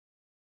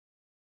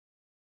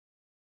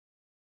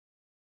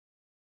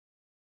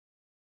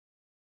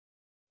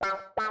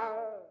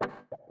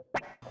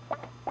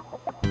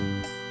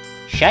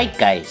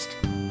Shitegeist.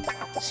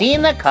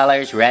 Seeing the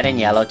colors red and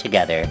yellow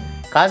together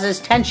causes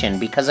tension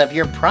because of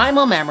your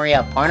primal memory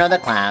of Porno the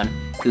Clown,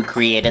 who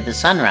created the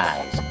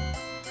sunrise.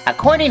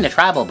 According to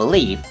tribal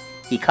belief,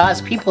 he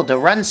caused people to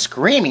run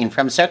screaming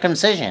from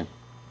circumcision.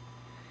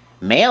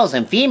 Males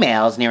and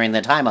females nearing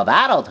the time of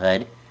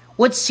adulthood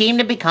would seem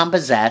to become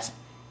possessed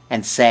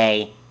and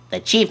say, "The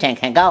chieftain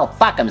can go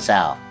fuck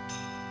himself."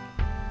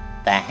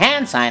 The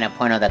hand sign of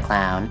Porno the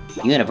Clown,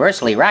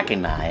 universally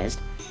recognized,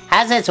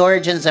 has its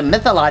origins in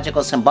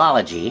mythological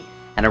symbology,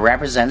 and it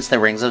represents the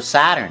rings of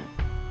Saturn.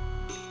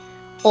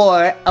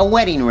 Or a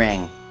wedding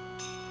ring.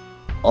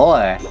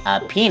 Or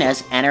a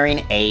penis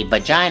entering a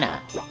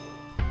vagina.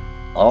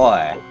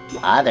 Or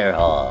other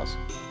holes.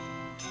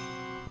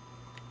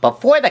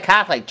 Before the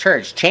Catholic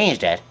Church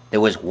changed it,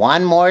 there was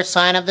one more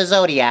sign of the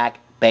zodiac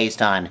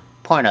based on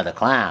Porno the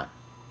Clown.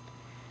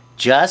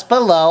 Just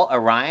below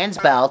Orion's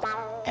belt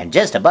and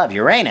just above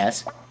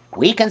Uranus,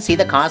 we can see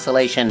the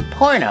constellation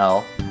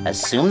Porno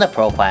assume the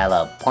profile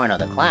of Porno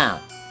the Clown.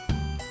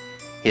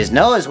 His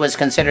nose was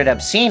considered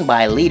obscene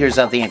by leaders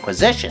of the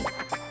Inquisition,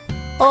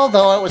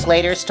 although it was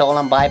later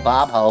stolen by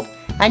Bob Hope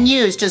and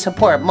used to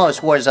support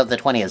most wars of the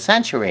 20th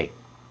century.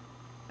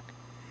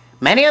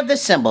 Many of the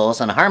symbols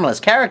and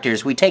harmless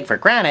characters we take for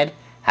granted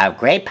have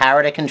great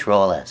power to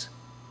control us.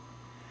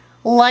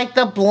 Like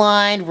the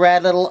blind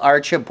red little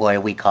archer boy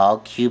we call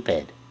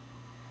Cupid.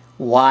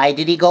 Why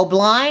did he go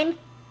blind?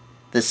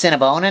 The sin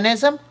of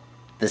onanism?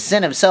 The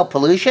sin of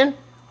self-pollution?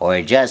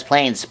 Or just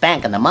plain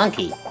spanking the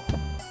monkey?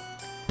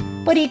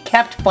 But he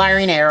kept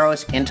firing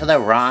arrows into the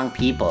wrong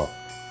people,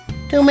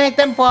 to make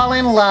them fall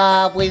in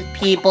love with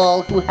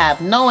people who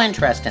have no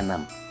interest in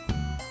them.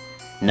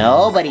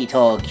 Nobody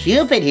told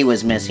Cupid he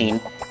was missing,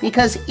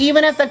 because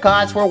even if the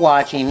gods were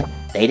watching,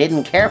 they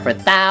didn't care for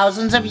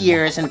thousands of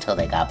years until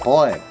they got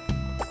bored.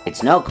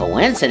 It's no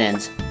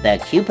coincidence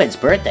that Cupid's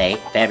birthday,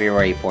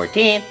 February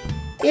 14th,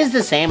 is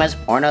the same as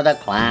Porno the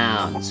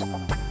Clown's.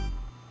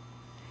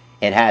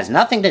 It has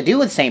nothing to do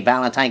with St.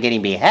 Valentine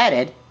getting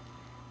beheaded.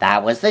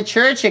 That was the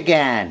church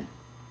again.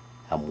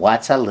 And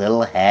what's a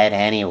little head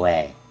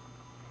anyway?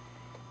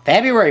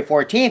 February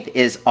 14th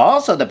is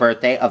also the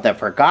birthday of the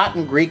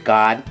forgotten Greek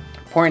god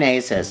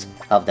Dionysus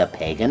of the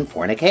pagan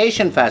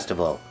fornication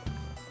festival.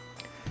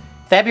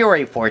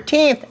 February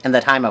 14th, in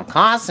the time of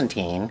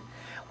Constantine,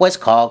 was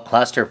called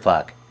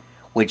clusterfuck,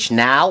 which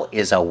now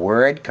is a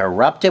word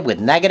corrupted with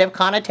negative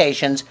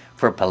connotations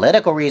for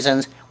political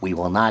reasons we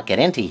will not get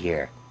into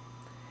here.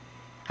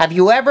 Have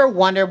you ever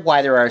wondered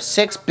why there are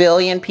 6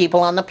 billion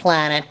people on the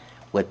planet,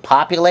 with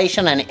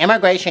population and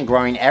immigration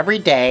growing every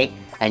day,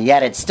 and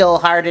yet it's still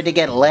harder to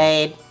get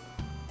laid?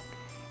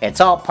 It's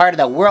all part of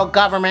the world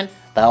government,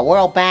 the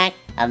World Bank,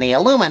 and the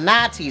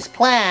Illuminati's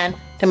plan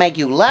to make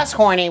you less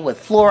horny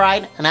with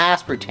fluoride and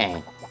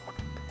aspartame.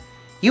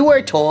 You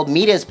were told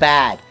meat is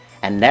bad,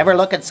 and never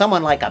look at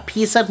someone like a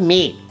piece of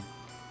meat.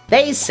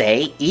 They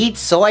say eat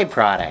soy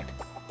product.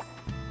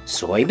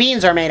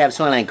 Soybeans are made of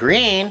Soylent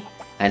Green,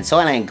 and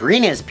Soylent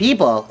Green is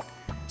people.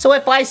 So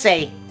if I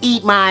say,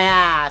 eat my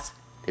ass,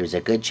 there's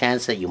a good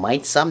chance that you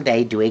might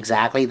someday do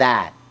exactly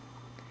that.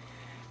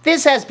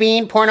 This has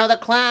been Porno the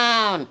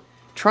Clown,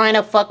 trying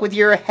to fuck with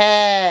your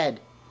head.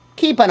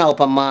 Keep an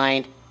open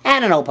mind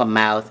and an open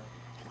mouth.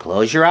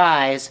 Close your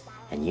eyes,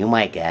 and you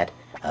might get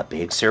a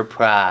big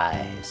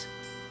surprise.